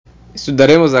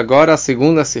Estudaremos agora a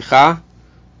segunda Sihá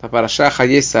da Parashá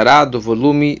Hayei Sarah, do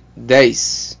volume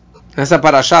 10. Nessa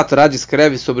Parashá, a Torá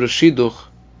descreve sobre o Shidduch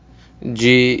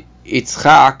de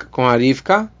Yitzhak com a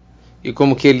Rivka e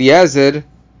como que Eliezer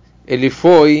ele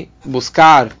foi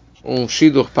buscar um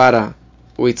Shidduch para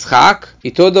o Yitzhak,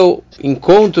 e todo o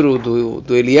encontro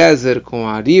do Eliezer com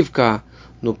a Rivka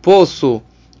no poço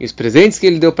e os presentes que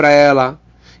ele deu para ela.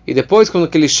 E depois, quando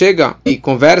que ele chega e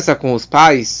conversa com os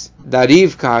pais da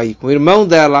Rivka e com o irmão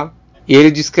dela, e ele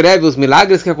descreve os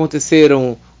milagres que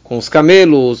aconteceram com os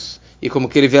camelos, e como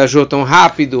que ele viajou tão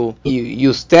rápido, e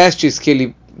os testes que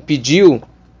ele pediu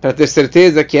para ter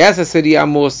certeza que essa seria a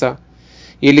moça.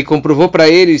 E ele comprovou para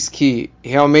eles que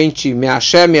realmente Me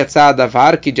Hashem yatzah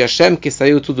davar, que de Hashem que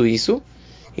saiu tudo isso.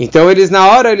 Então eles na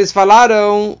hora eles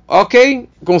falaram, ok,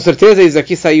 com certeza isso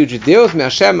aqui saiu de Deus, Me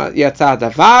Hashem yatzah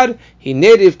davar,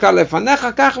 hine Rivka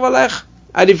lefanecha kach valech.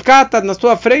 A Rivka está na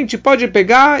sua frente, pode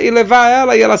pegar e levar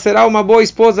ela, e ela será uma boa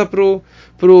esposa pro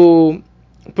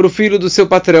filho do seu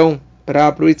patrão,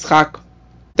 para o Yitzhak.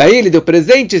 Daí ele deu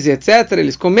presentes e etc,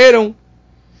 eles comeram.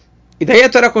 E daí a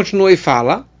Torá continua e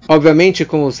fala, obviamente,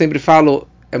 como eu sempre falo,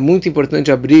 é muito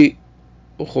importante abrir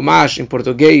o Chumash em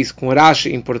português com o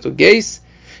Rashi em português.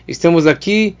 Estamos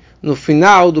aqui no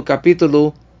final do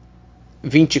capítulo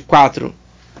 24,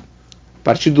 a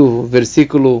partir do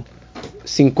versículo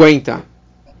 50.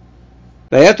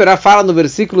 Daí a Torá fala no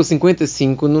versículo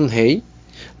 55, Nun Rei,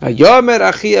 Vayomer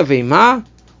achi aveimá,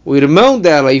 o irmão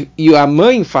dela e a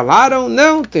mãe falaram,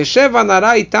 não, Tesheva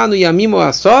nará itanu yamim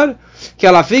oasor, que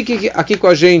ela fique aqui com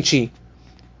a gente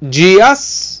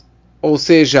dias, ou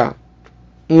seja,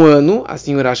 um ano,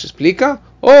 assim o Rashi explica,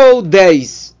 ou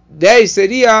 10. 10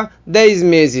 seria 10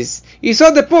 meses. E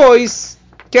só depois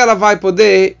que ela vai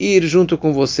poder ir junto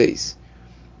com vocês.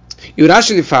 E o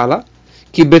Rashi ele fala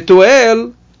que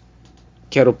Betuel,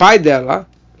 que era o pai dela,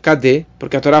 cadê?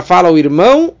 Porque a Torá fala o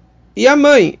irmão e a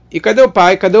mãe. E cadê o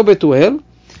pai? Cadê o Betuel?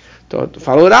 Então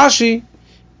fala o Rashi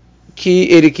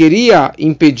que ele queria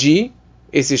impedir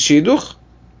esse Shidduch,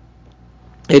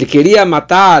 ele queria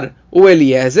matar o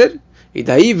Eliezer, e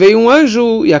daí veio um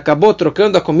anjo e acabou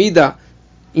trocando a comida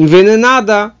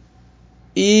envenenada,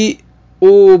 e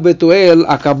o Betuel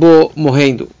acabou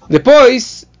morrendo.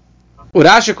 Depois, o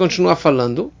Rashi continua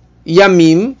falando,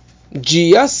 Yamim,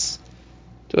 dias,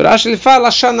 o Rashi ele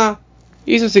fala Shana,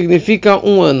 isso significa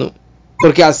um ano,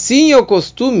 porque assim é o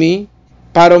costume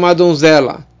para uma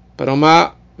donzela, para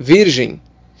uma virgem,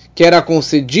 que era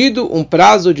concedido um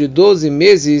prazo de 12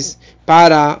 meses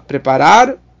para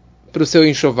preparar para o seu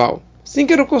enxoval. Assim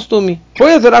que era o costume.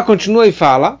 Depois a Torá continua e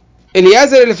fala,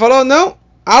 Eliezer ele falou, não,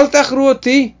 al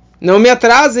tachruoti, não me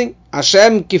atrasem,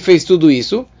 Hashem que fez tudo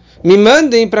isso, me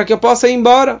mandem para que eu possa ir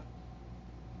embora.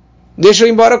 Deixa eu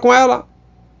ir embora com ela.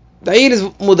 Daí eles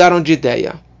mudaram de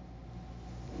ideia.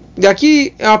 E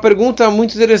aqui é uma pergunta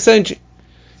muito interessante.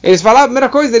 Eles falaram, a primeira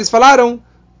coisa, eles falaram,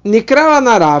 Nikra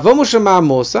lanará, vamos chamar a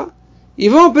moça e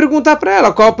vamos perguntar para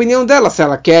ela qual a opinião dela, se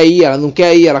ela quer ir, ela não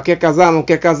quer ir, ela quer casar, não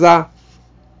quer casar.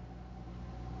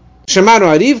 Chamaram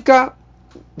a Rivka,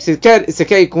 você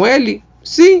quer ir com ele?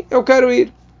 Sim, eu quero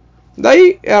ir.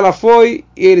 Daí ela foi,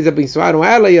 e eles abençoaram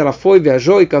ela, e ela foi,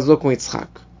 viajou e casou com Yitzhak.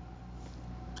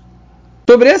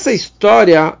 Sobre essa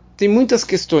história, tem muitas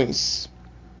questões.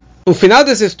 No final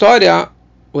dessa história,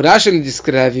 o Rashi ele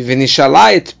descreve,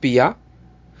 Venishalá et pia,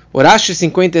 o Rashi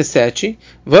 57,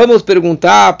 vamos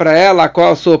perguntar para ela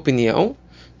qual a sua opinião.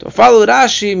 Então fala o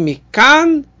Rashi,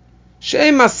 Mikan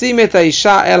she'emasim et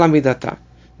haisha ela midatá.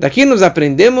 Daqui nós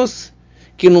aprendemos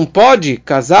que não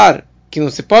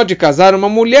se pode casar uma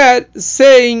mulher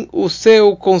sem o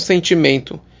seu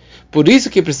consentimento. Por isso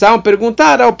que precisavam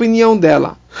perguntar a opinião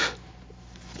dela.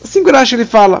 Assim que o Rashi ele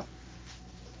fala.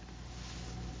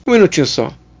 Um minutinho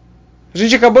só. A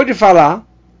gente acabou de falar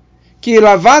que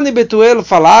Lavan e Betuel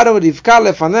falaram, Rivka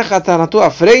lefanecha está na tua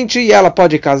frente e ela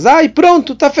pode casar, e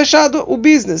pronto, está fechado o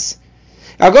business.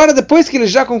 Agora, depois que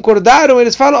eles já concordaram,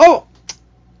 eles falam,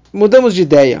 mudamos de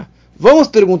ideia. Vamos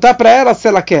perguntar para ela se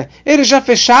ela quer. Eles já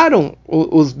fecharam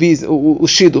o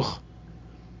Shidduch.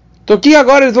 Então aqui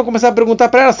agora eles vão começar a perguntar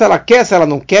para ela se ela quer, se ela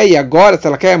não quer, e agora, se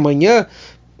ela quer amanhã.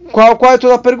 Qual é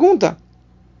toda a pergunta?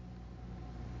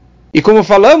 E como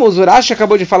falamos, o Rashi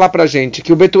acabou de falar para a gente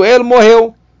que o Betuel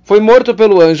morreu, foi morto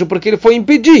pelo anjo porque ele foi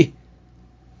impedir.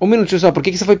 Um minutinho só, por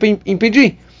que você foi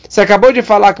impedir? Você acabou de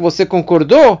falar que você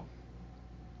concordou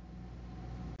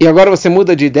e agora você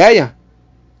muda de ideia?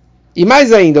 E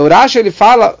mais ainda, o Rashi ele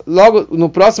fala, logo no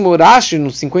próximo Rashi,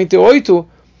 no 58,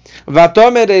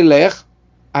 Vatomer Elech,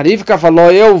 a Rivka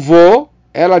falou, eu vou,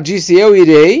 ela disse, eu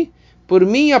irei, por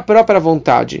minha própria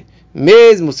vontade.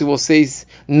 mesmo se vocês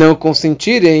não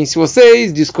consentirem, se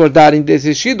vocês discordarem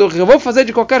desse shidduch, eu vou fazer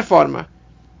de qualquer forma.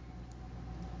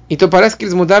 Então parece que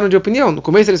eles mudaram de opinião. No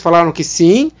começo eles falaram que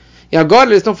sim, e agora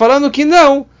eles estão falando que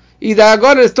não. E daí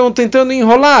agora eles estão tentando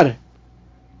enrolar.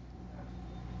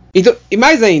 Então, e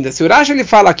mais ainda, se o Rashi ele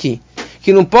fala aqui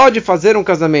que não pode fazer um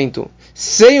casamento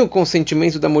sem o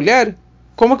consentimento da mulher,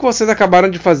 como que vocês acabaram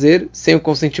de fazer sem o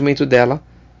consentimento dela?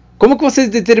 Como que vocês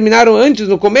determinaram antes,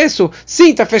 no começo? Sim,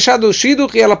 está fechado o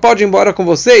shidduch e ela pode ir embora com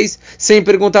vocês sem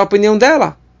perguntar a opinião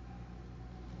dela.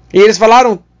 E eles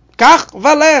falaram, kach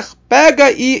valer,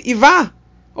 pega e vá.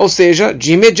 Ou seja,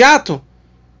 de imediato.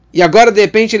 E agora, de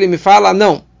repente, ele me fala,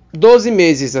 não, 12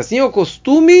 meses. Assim é o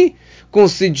costume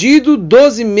concedido,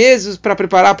 12 meses para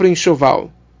preparar para o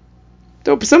enxoval.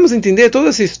 Então precisamos entender toda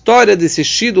essa história desse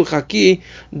shidduch aqui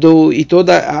e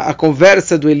toda a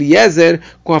conversa do Eliezer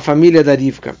com a família da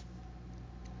Rivka.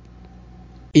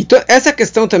 E essa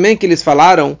questão também que eles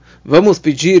falaram, vamos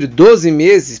pedir 12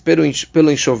 meses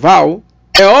pelo enxoval,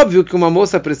 é óbvio que uma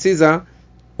moça precisa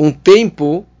um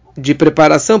tempo de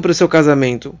preparação para o seu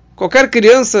casamento. Qualquer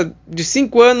criança de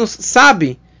 5 anos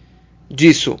sabe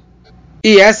disso.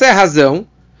 E essa é a razão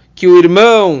que o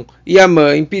irmão e a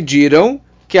mãe pediram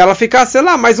que ela ficasse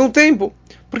lá mais um tempo.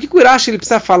 Por que o Rashi ele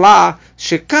precisa falar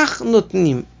Shekach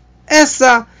notnim?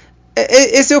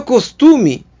 Esse é o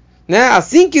costume, né?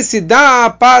 Assim que se dá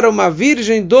para uma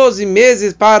virgem 12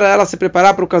 meses para ela se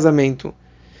preparar para o casamento.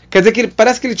 Quer dizer que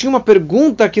parece que ele tinha uma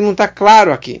pergunta que não está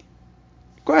claro aqui.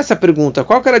 Qual é essa pergunta?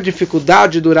 Qual que era a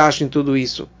dificuldade do Rashi em tudo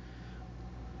isso?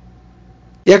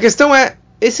 E a questão é,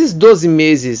 esses 12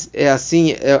 meses é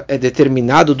assim, é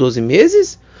determinado 12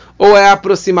 meses? Ou é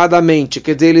aproximadamente?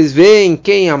 Quer dizer, eles veem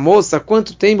quem a moça,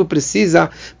 quanto tempo precisa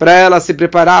para ela se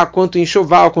preparar, quanto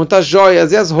enxoval, quantas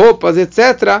joias e as roupas,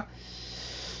 etc.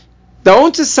 Da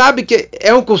onde se sabe que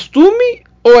é um costume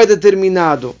ou é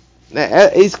determinado?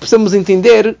 É isso que precisamos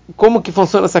entender, como que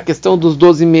funciona essa questão dos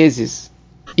 12 meses.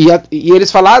 E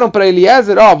eles falaram para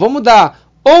Eliezer, vamos dar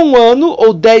ou 1 ano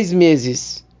ou 10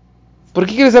 meses. Por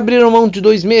que eles abriram mão de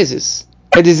 2 meses?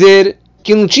 Quer dizer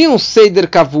que não tinha um seder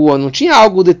kavua, não tinha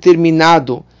algo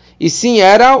determinado, e sim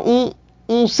era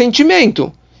um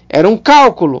sentimento, era um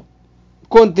cálculo.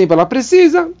 Quanto tempo ela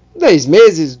precisa? 10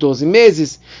 meses, 12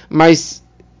 meses, mas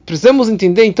precisamos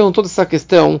entender então toda essa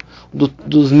questão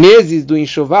dos meses do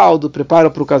enxoval, do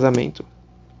preparo para o casamento.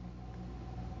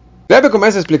 O Rebbe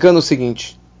começa explicando o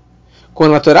seguinte,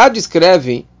 quando a Torá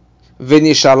descreve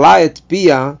Venishalá et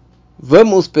pia,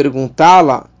 vamos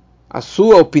perguntá-la a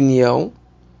sua opinião.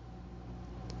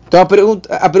 Então a pergunta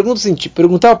é a seguinte,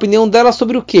 perguntar a opinião dela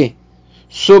sobre o quê?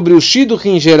 Sobre o shidduch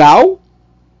em geral?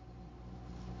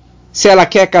 Se ela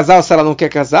quer casar ou se ela não quer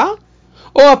casar?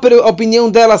 Ou a opinião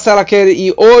dela se ela quer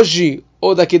ir hoje,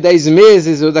 ou daqui 10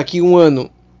 meses, ou daqui 1 ano?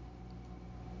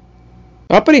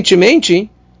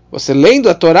 Aparentemente, você lendo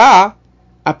a Torá,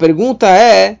 a pergunta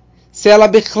é se ela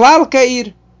bechlal quer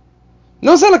ir.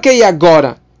 Não se ela quer ir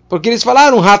agora. Porque eles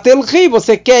falaram, Hatel Rei,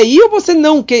 você quer ir ou você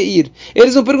não quer ir?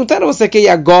 Eles não perguntaram, você quer ir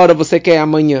agora, você quer ir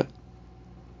amanhã?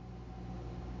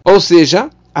 Ou seja,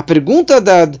 a pergunta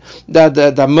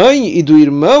da mãe e do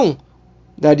irmão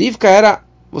da Rivka era,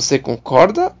 você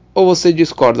concorda ou você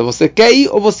discorda? Você quer ir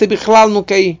ou você bichlal não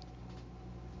quer ir?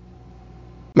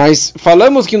 Mas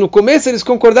falamos que no começo eles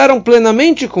concordaram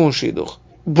plenamente com o shidduch.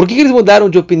 Por que eles mudaram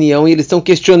de opinião e eles estão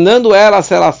questionando ela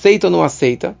se ela aceita ou não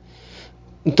aceita?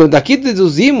 Então daqui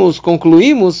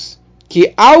concluímos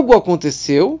que algo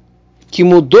aconteceu que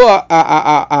mudou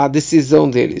a decisão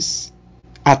deles.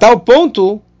 A tal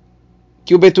ponto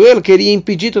que o Betuel queria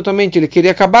impedir totalmente, ele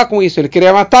queria acabar com isso, ele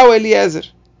queria matar o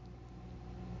Eliezer.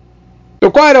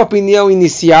 Então qual era a opinião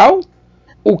inicial?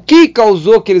 O que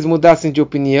causou que eles mudassem de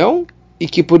opinião? E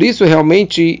que por isso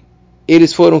realmente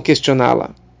eles foram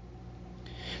questioná-la.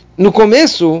 No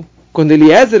começo, quando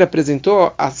Eliezer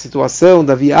apresentou a situação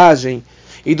da viagem,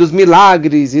 e dos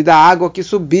milagres, e da água que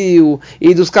subiu,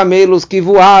 e dos camelos que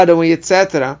voaram, e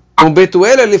etc. O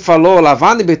Betuel, ele falou,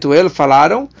 Lavan e Betuel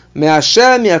falaram, Me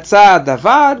Hashem yatzah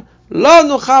davar, lo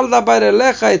nuchal dabar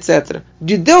elecha, etc.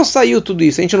 De Deus saiu tudo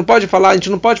isso. A gente não pode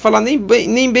falar nem bem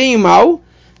nem mal,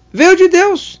 veio de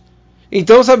Deus.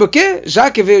 Então, sabe o que?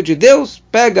 Já que veio de Deus,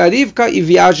 pega a Rivka e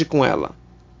viaje com ela.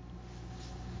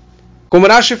 Como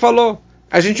Rashi falou,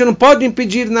 a gente não pode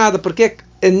impedir nada, porque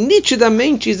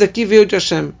nitidamente isso aqui veio de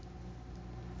Hashem.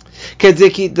 Quer dizer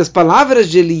que das palavras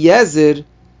de Eliezer,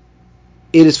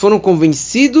 eles foram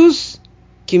convencidos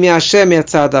que me Hashem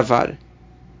yatzah davar.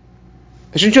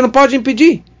 A gente não pode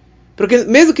impedir. Porque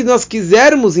mesmo que nós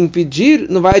quisermos impedir,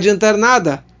 não vai adiantar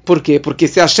nada. Por quê? Porque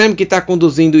se Hashem que está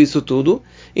conduzindo isso tudo,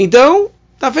 então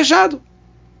está fechado.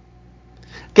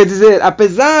 Quer dizer,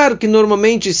 apesar que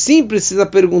normalmente sim precisa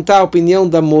perguntar a opinião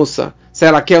da moça, se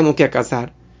ela quer ou não quer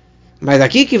casar. Mas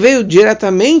aqui que veio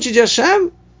diretamente de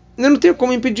Hashem, eu não tenho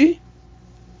como impedir.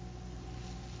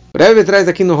 O Rebbe traz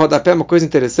aqui no rodapé uma coisa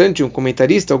interessante, um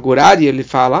comentarista, o Gurari, ele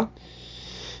faz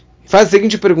a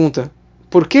seguinte pergunta: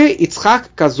 por que Yitzhak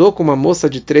casou com uma moça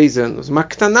de 3 anos? Uma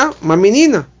ktaná, uma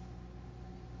menina.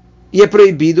 E é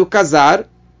proibido casar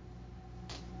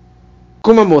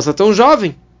com uma moça tão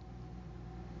jovem.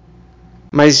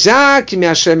 Mas já que me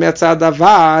Hashem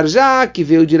Yatzadavar, já que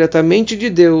veio diretamente de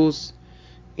Deus,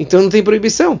 então não tem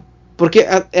proibição. Porque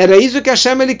era isso que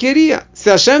Hashem ele queria. Se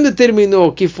Hashem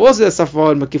determinou que fosse dessa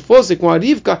forma, que fosse com a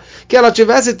Rivka, que ela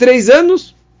tivesse 3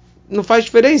 anos, não faz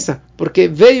diferença. Porque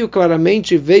veio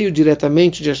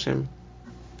diretamente de Hashem.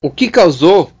 O que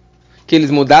causou que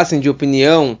eles mudassem de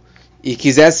opinião e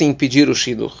quisessem impedir o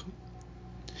Shidduch?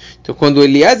 Então quando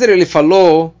Eliezer ele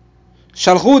falou,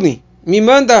 Shalhuni, me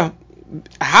manda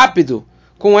rápido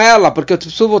com ela, porque eu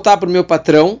preciso voltar para o meu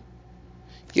patrão.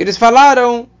 E eles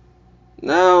falaram,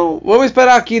 não, vamos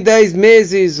esperar aqui 10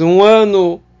 meses, 1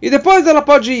 ano, e depois ela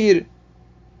pode ir.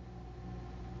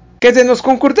 Quer dizer, nós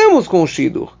concordamos com o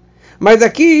Shidduch, mas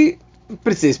aqui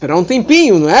precisa esperar um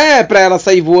tempinho, não é para ela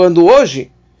sair voando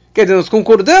hoje. Quer dizer, nós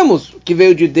concordamos que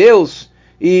veio de Deus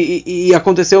e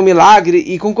aconteceu um milagre,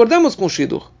 e concordamos com o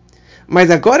Shidduch. Mas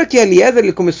agora que Eliezer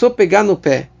ele começou a pegar no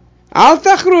pé,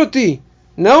 Altachruti,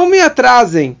 não me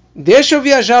atrasem, deixa eu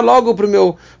viajar logo para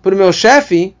o meu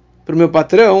chefe, para o meu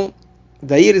patrão.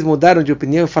 Daí eles mudaram de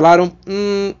opinião e falaram,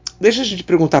 deixa a gente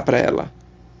perguntar para ela.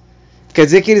 Quer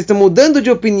dizer que eles estão mudando de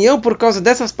opinião por causa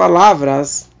dessas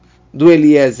palavras do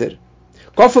Eliezer.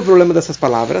 Qual foi o problema dessas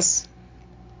palavras?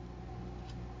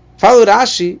 Fala o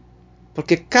Rashi,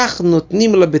 porque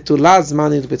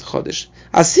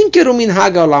assim que era o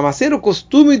minhag olam, assim era o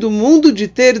costume do mundo de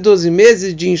ter 12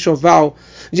 meses de enxoval,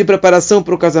 de preparação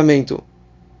para o casamento.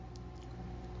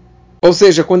 Ou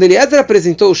seja, quando Eliezer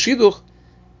apresentou o Shidduch,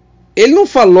 ele não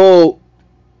falou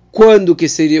quando que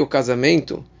seria o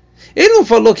casamento. Ele não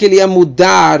falou que ele ia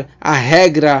mudar a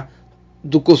regra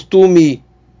do costume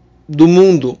do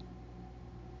mundo.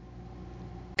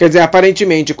 Quer dizer,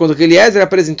 aparentemente, quando Eliezer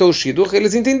apresentou o Shidduch,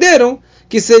 eles entenderam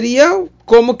que seria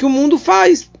como que o mundo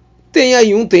faz. Tem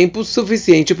aí um tempo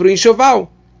suficiente para o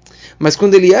enxoval. Mas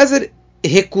quando Eliezer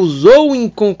recusou em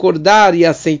concordar e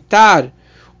aceitar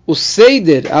o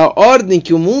Seider, a ordem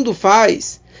que o mundo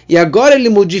faz, e agora ele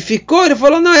modificou, ele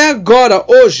falou, não, é agora,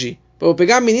 hoje. Vou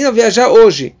pegar a menina e viajar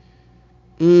hoje.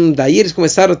 Daí eles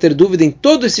começaram a ter dúvida em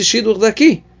todo esse Shidduch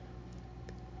daqui.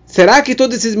 Será que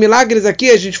todos esses milagres aqui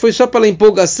a gente foi só pela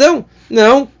empolgação?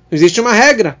 Não, existe uma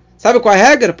regra. Sabe qual é a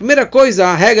regra? Primeira coisa,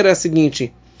 a regra é a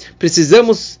seguinte.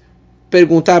 Precisamos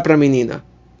perguntar para a menina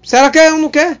se ela quer ou não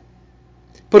quer.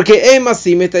 Porque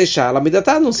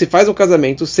não se faz um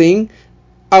casamento sem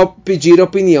pedir a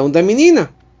opinião da menina.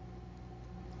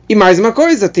 E mais uma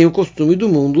coisa, tem o costume do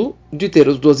mundo de ter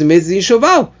os 12 meses de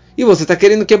enxoval. E você está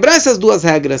querendo quebrar essas 2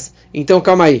 regras. Então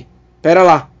calma aí, pera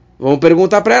lá. Vamos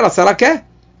perguntar para ela se ela quer.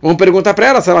 Vamos perguntar para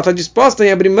ela se ela está disposta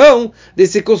em abrir mão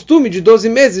desse costume de 12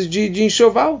 meses de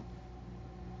enxoval.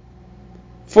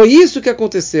 Foi isso que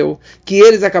aconteceu, que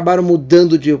eles acabaram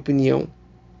mudando de opinião.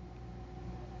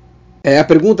 A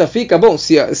pergunta fica, bom,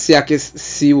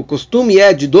 se o costume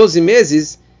é de 12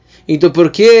 meses, então por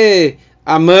que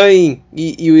a mãe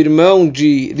e o irmão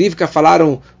de Rivka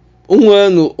falaram 1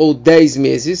 ano ou 10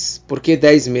 meses? Por que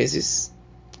 10 meses?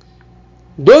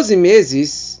 12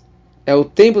 meses é o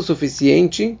tempo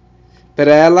suficiente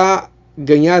para ela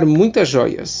ganhar muitas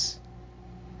joias.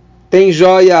 Tem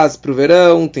joias para o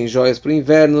verão, tem joias para o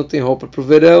inverno, tem roupa para o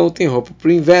verão, tem roupa para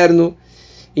o inverno.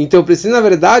 Então precisa, na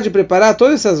verdade, preparar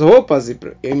todas essas roupas.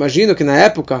 Eu imagino que na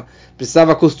época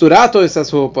precisava costurar todas essas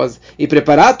roupas e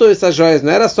preparar todas essas joias.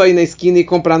 Não era só ir na esquina e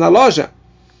comprar na loja.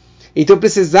 Então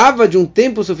precisava de um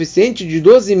tempo suficiente de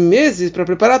 12 meses para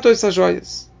preparar todas essas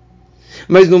joias.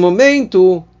 Mas no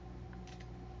momento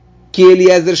que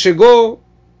Eliezer chegou,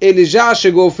 ele já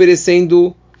chegou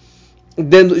oferecendo,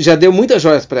 já deu muitas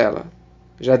joias para ela.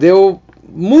 Já deu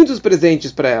muitos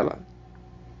presentes para ela.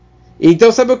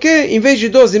 Então sabe o que? Em vez de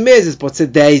 12 meses, pode ser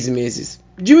 10 meses.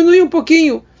 Diminui um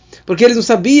pouquinho. Porque eles não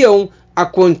sabiam a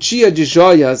quantia de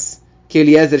joias que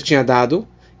Eliezer tinha dado.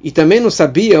 E também não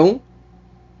sabiam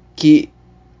que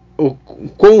o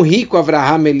quão rico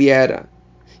Abraham ele era.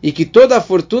 E que toda a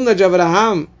fortuna de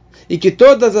Abraham e que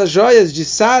todas as joias de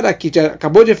Sara, que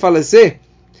acabou de falecer,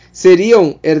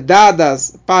 seriam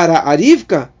herdadas para a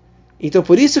Rivka. Então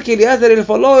por isso que Eliezer ele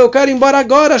falou, eu quero ir embora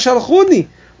agora, Shalhuni,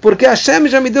 porque Hashem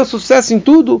já me deu sucesso em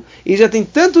tudo, e já tem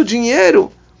tanto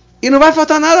dinheiro, e não vai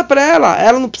faltar nada para ela.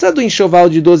 Ela não precisa do enxoval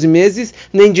de 12 meses,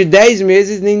 nem de 10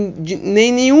 meses,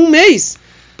 nem nenhum mês.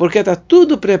 Porque está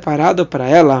tudo preparado para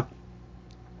ela,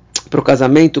 para o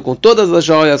casamento, com todas as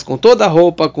joias, com toda a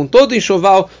roupa, com todo o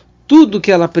enxoval, tudo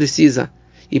que ela precisa.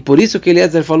 E por isso que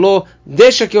Eliezer falou,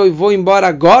 deixa que eu vou embora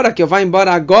agora, que eu vá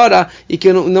embora agora, e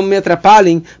que não me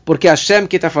atrapalhem, porque é Hashem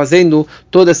que está fazendo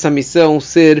toda essa missão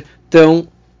ser tão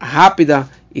rápida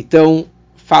e tão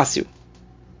fácil.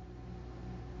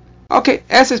 Ok,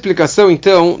 essa é a explicação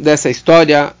então dessa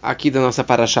história aqui da nossa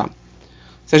Parashá.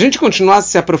 Se a gente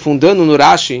continuasse se aprofundando no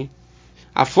Rashi,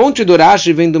 a fonte do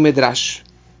Rashi vem do Medrash.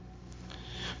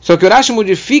 Só que o Rashi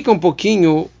modifica um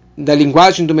pouquinho da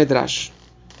linguagem do Medrash.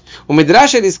 O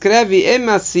Medrash ele escreve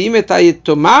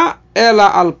ela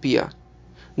alpia.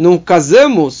 Não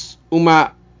casamos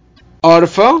uma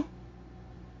órfã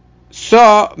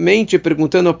somente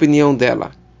perguntando a opinião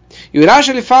dela. E o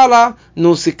Rashi ele fala,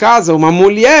 não se casa uma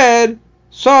mulher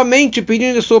somente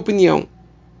pedindo sua opinião.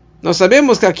 Nós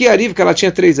sabemos que aqui a Rivka ela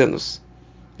tinha 3 anos.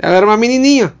 Ela era uma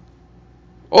menininha.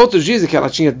 Outros dizem que ela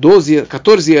tinha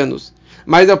 14 anos.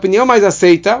 Mas a opinião mais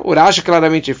aceita, o Rashi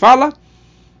claramente fala,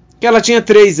 que ela tinha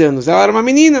 3 anos. Ela era uma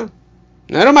menina.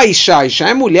 Não era uma Isha. Isha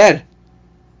é mulher.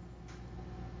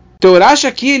 Então o Rashi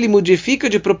aqui ele modifica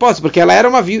de propósito, porque ela era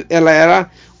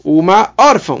uma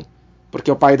órfã. Porque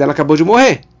o pai dela acabou de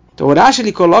morrer. Então o Rashi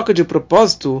ele coloca de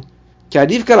propósito que a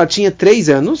Rivka ela tinha 3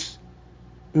 anos.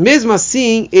 Mesmo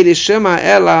assim, ele chama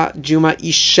ela de uma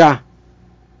Isha.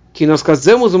 Que nós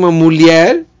casamos uma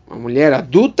mulher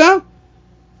adulta,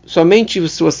 somente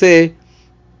se você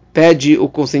pede o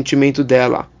consentimento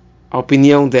dela, a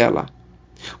opinião dela.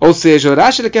 Ou seja, o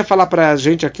Rashi ele quer falar para a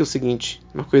gente aqui o seguinte,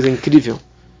 uma coisa incrível.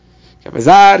 Que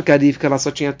apesar que a Rivka ela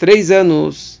só tinha 3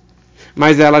 anos,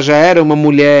 mas ela já era uma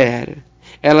mulher,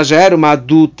 ela já era uma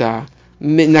adulta,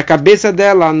 na cabeça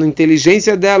dela, na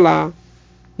inteligência dela,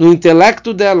 no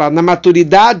intelecto dela, na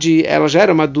maturidade, ela já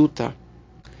era uma adulta.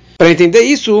 Para entender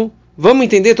isso, vamos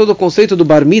entender todo o conceito do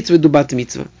Bar Mitzvah e do Bat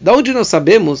Mitzvah. Da onde nós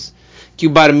sabemos que o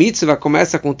Bar Mitzvah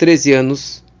começa com 13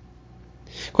 anos?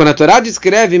 Quando a Torá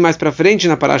descreve mais para frente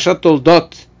na Parashat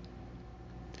Toldot,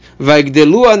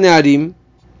 Vaigdelu Anearim,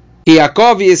 que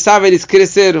Yaakov e Esav eles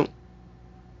cresceram.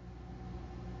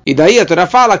 E daí a Torá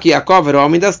fala que Yaakov era o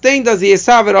homem das tendas e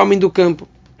Esav era o homem do campo.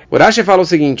 O Rashi fala o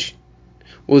seguinte,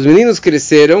 os meninos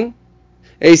cresceram,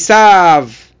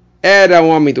 Esav era um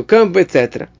homem do campo,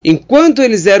 etc. Enquanto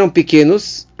eles eram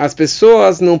pequenos, as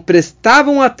pessoas não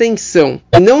prestavam atenção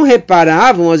e não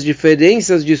reparavam as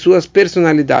diferenças de suas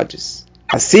personalidades.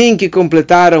 Assim que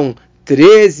completaram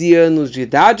 13 anos de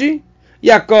idade,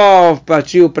 Yaakov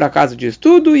partiu para a casa de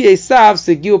estudo e Esav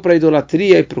seguiu para a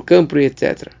idolatria e para o campo e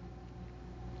etc.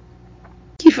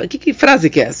 Que frase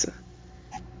que é essa?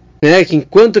 Que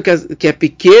enquanto que é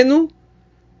pequeno,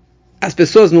 as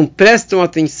pessoas não prestam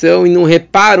atenção e não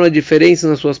reparam a diferença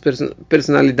nas suas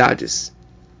personalidades.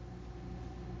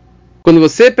 Quando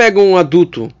você pega um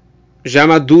adulto já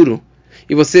maduro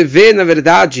e você vê, na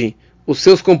verdade, os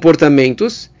seus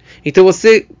comportamentos, então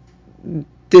você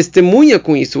testemunha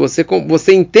com isso,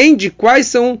 você entende qual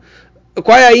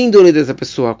é a índole dessa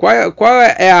pessoa, qual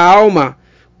é a alma,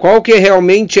 qual que é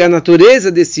realmente a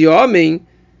natureza desse homem,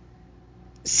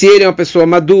 se ele é uma pessoa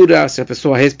madura, se é uma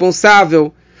pessoa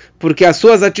responsável, porque as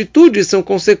suas atitudes são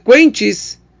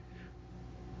consequentes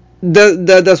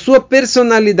da sua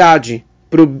personalidade,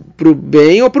 pro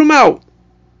bem ou pro mal.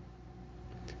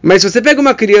 Mas se você pega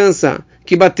uma criança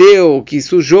que bateu, que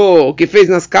sujou, que fez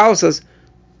nas calças,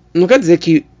 não quer dizer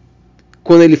que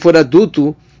quando ele for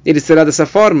adulto, ele será dessa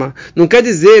forma. Não quer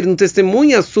dizer, não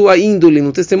testemunha a sua índole,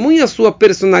 não testemunha a sua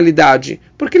personalidade,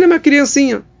 porque ele é uma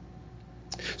criancinha.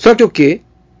 Só que o quê?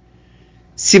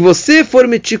 Se você for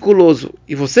meticuloso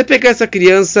e você pegar essa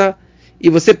criança e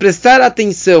você prestar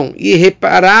atenção e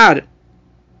reparar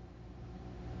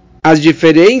as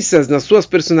diferenças nas suas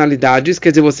personalidades, quer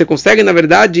dizer, você consegue, na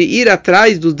verdade, ir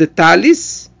atrás dos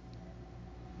detalhes,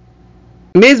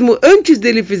 mesmo antes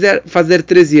dele fazer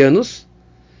 13 anos,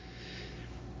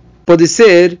 pode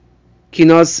ser que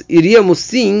nós iríamos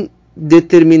sim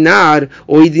determinar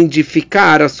ou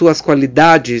identificar as suas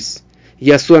qualidades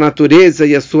e a sua natureza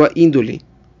e a sua índole.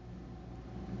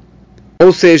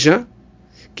 Ou seja,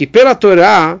 que pela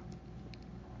Torá,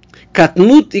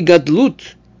 Katnut e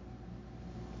Gadlut,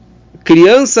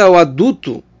 criança ou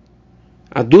adulto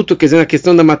quer dizer, a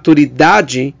questão da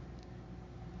maturidade,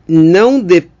 não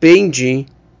depende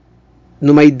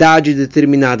numa idade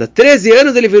determinada. 13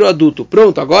 anos ele virou adulto,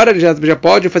 pronto, agora ele já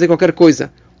pode fazer qualquer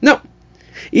coisa. Não.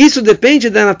 Isso depende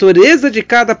da natureza de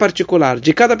cada particular,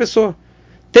 de cada pessoa.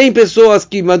 Tem pessoas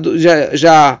que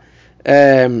já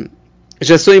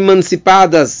são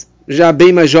emancipadas já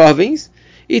bem mais jovens,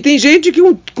 e tem gente que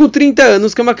com 30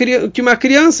 anos que é uma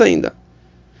criança ainda.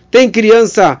 Tem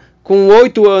criança com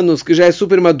 8 anos que já é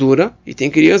super madura, e tem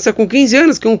criança com 15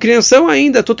 anos que é uma crianção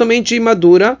ainda totalmente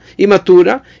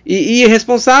imatura e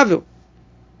irresponsável.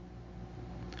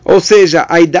 Ou seja,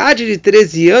 a idade de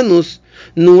 13 anos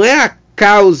não é a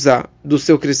causa do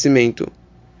seu crescimento,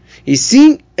 e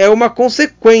sim é uma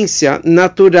consequência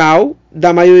natural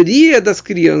da maioria das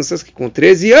crianças que com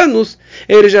 13 anos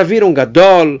eles já viram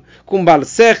gadol, com bal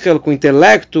sechel, com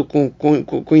intelecto, com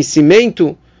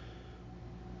conhecimento.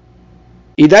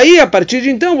 E daí, a partir de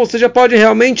então, você já pode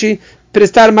realmente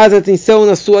prestar mais atenção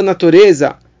na sua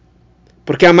natureza.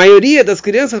 Porque a maioria das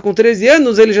crianças com 13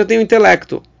 anos, ele já tem o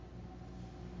intelecto.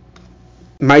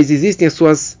 Mas existem as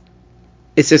suas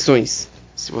exceções.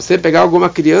 Se você pegar alguma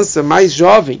criança mais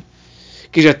jovem,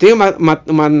 que já tem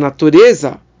uma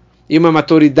natureza e uma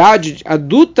maturidade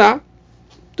adulta,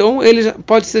 então ele já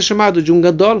pode ser chamado de um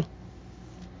gadol.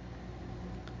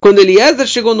 Quando Eliezer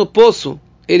chegou no poço,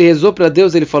 ele rezou para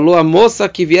Deus, ele falou: a moça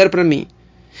que vier para mim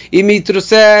e me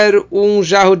trouxer um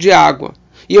jarro de água,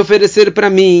 e oferecer para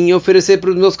mim, e oferecer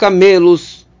para os meus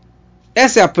camelos,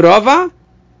 essa é a prova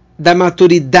da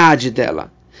maturidade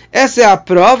dela. Essa é a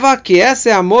prova que essa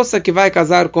é a moça que vai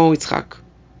casar com o Yitzhak.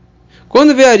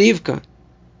 Quando veio a Rivka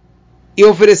e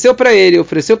ofereceu para ele,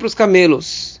 ofereceu para os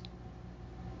camelos,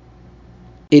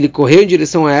 ele correu em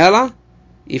direção a ela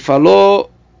e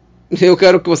falou: eu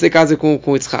quero que você case com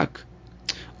o Yitzhak.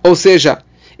 Ou seja,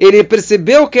 ele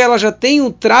percebeu que ela já tem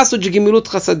um traço de Gemilut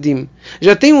Hassadim,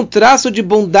 já tem um traço de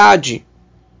bondade,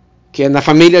 que é na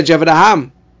família de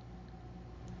Abraham.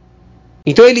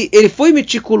 Então ele foi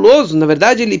meticuloso, na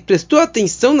verdade ele prestou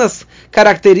atenção nas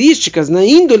características, na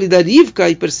índole da Rivka,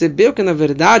 e percebeu que na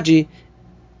verdade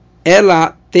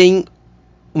ela tem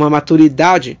uma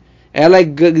maturidade, ela é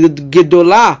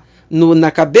gedolá na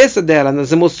cabeça dela,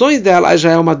 nas emoções dela, ela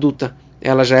já é uma adulta,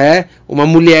 ela já é uma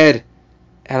mulher,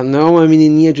 ela não é uma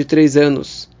menininha de 3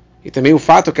 anos. E também o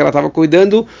fato que ela estava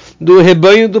cuidando do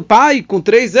rebanho do pai com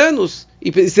 3 anos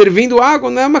e servindo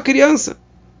água, não é uma criança.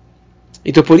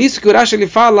 Então por isso que o Rashi ele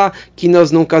fala que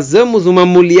nós não casamos uma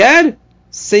mulher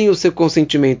sem o seu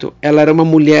consentimento. Ela era uma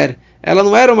mulher, ela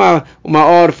não era uma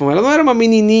órfã, ela não era uma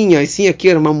menininha, e sim aqui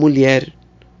era uma mulher.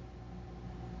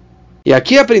 E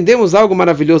aqui aprendemos algo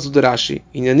maravilhoso do Rashi,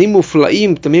 Inyanim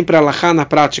Muflaim, também para Halachá na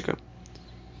prática.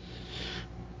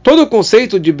 Todo o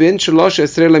conceito de Ben Shlosh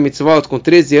Esrei Mitzvot, com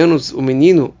 13 anos o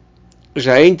menino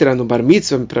já entra no Bar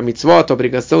Mitzvah para Mitzvot, a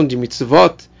obrigação de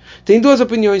Mitzvot, tem 2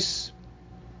 opiniões.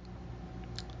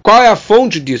 Qual é a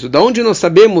fonte disso? Da onde nós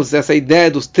sabemos essa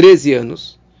ideia dos 13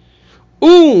 anos?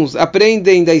 Uns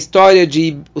aprendem da história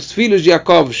de os filhos de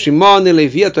Yaakov, Shimon e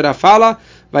Levi, a Torá fala,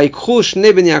 Vaikhu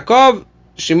Shnei Ben Yaakov,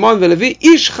 Shimon e Levi,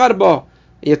 Ish Harbo.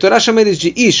 E a Torá chama eles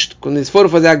de Ish, quando eles foram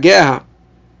fazer a guerra.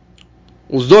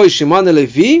 Os 2, Shimon e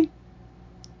Levi,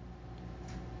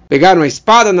 pegaram a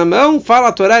espada na mão, fala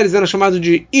a Torá, eles eram chamados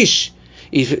de Ish.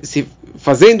 E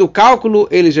fazendo o cálculo,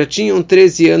 eles já tinham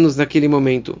 13 anos naquele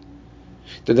momento.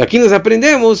 Então daqui nós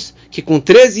aprendemos que com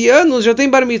 13 anos já tem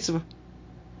Bar Mitzvah.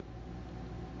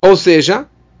 Ou seja,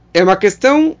 é uma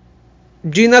questão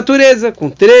de natureza. Com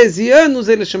 13 anos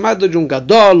ele é chamado de um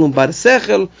gadol, um bar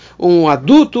sechel, um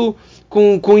adulto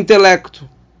com intelecto.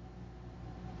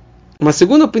 Uma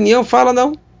segunda opinião fala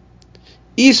não.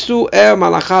 Isso é uma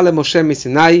halachá le Moshe me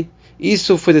Sinai.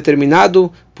 Isso foi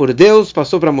determinado por Deus,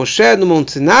 passou para Moshe no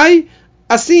Monte Sinai.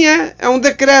 Assim é um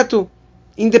decreto.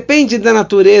 Independe da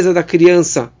natureza da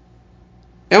criança.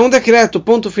 É um decreto,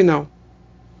 ponto final.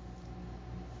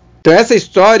 Então essa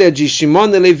história de Shimon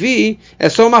e Levi é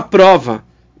só uma prova,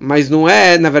 mas não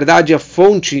é, na verdade, a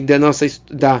fonte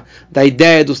da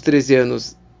ideia dos 13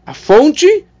 anos. A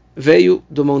fonte veio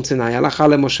do Monte Sinai. Halachá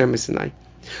le Moshe me Sinai.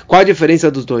 Qual a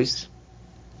diferença dos 2?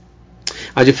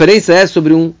 A diferença é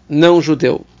sobre um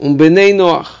não-judeu, um Benei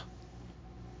Noach.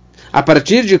 A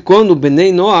partir de quando o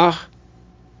Benei Noach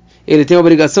ele tem a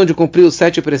obrigação de cumprir os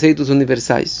 7 preceitos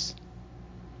universais.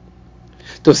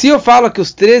 Então, se eu falo que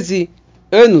os 13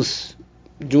 anos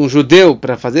de um judeu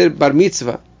para fazer Bar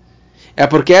Mitzvah é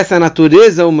porque essa é a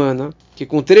natureza humana, que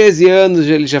com 13 anos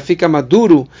ele já fica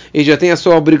maduro e já tem a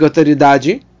sua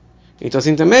obrigatoriedade, então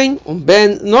assim também, um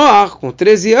Ben Noach, com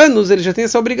 13 anos, ele já tem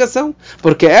essa obrigação,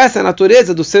 porque essa é a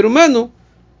natureza do ser humano,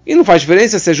 e não faz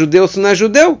diferença se é judeu ou se não é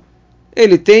judeu.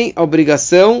 Ele tem a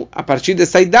obrigação, a partir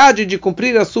dessa idade, de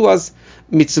cumprir as suas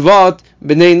mitzvot,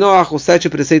 Benei Noach, os 7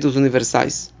 preceitos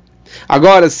universais.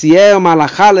 Agora, se é uma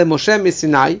halachá le Moshe me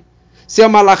Sinai, se é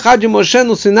uma halachá de Moshe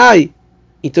no Sinai,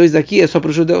 então isso daqui é só para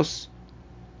os judeus.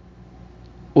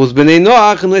 Os Benei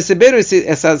Noach não receberam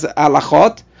essas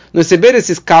halachot não receberam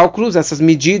esses cálculos, essas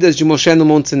medidas de Moshe no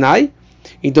Monte Sinai.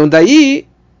 Então daí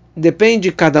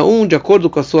depende cada um de acordo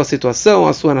com a sua situação,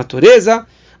 a sua natureza,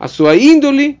 a sua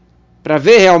índole, para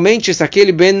ver realmente se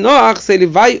aquele Ben Noach, se ele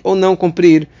vai ou não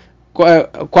cumprir,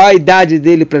 qual a idade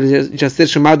dele para já ser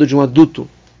chamado de um adulto.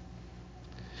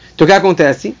 Então o que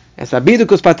acontece? É sabido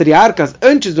que os patriarcas,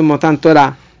 antes do Matan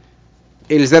Torá,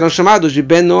 eles eram chamados de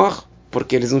Ben Noach,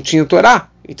 porque eles não tinham Torá,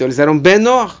 então eles eram Ben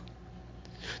Noach.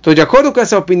 Então, de acordo com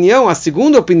essa opinião, a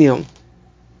segunda opinião,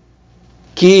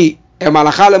 que é o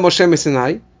Malachá Moshe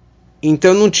Sinai,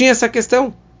 então não tinha essa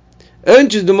questão.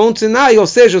 Antes do Monte Sinai, ou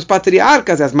seja, os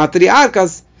patriarcas, as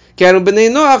matriarcas, que eram Bnei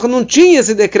Noach, não tinha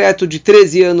esse decreto de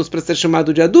 13 anos para ser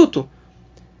chamado de adulto.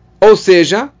 Ou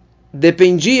seja,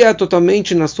 dependia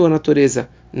totalmente na sua natureza,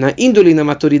 na índole, na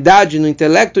maturidade, no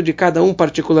intelecto de cada um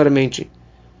particularmente.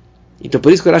 Então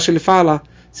por isso que o Rashi ele fala,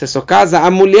 se só casa a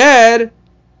mulher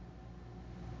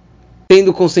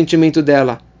tendo o consentimento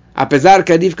dela, apesar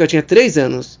que a Rivka tinha 3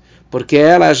 anos, porque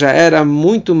ela já era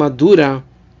muito madura,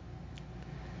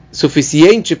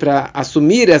 suficiente para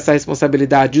assumir essa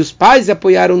responsabilidade, e os pais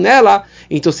apoiaram nela,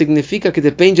 então significa que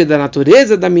depende da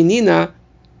natureza da menina,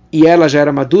 e ela já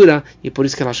era madura, e por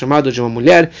isso que ela é chamada de uma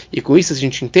mulher, e com isso a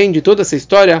gente entende toda essa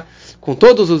história, com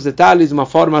todos os detalhes, de uma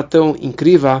forma tão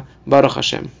incrível. Baruch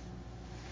Hashem.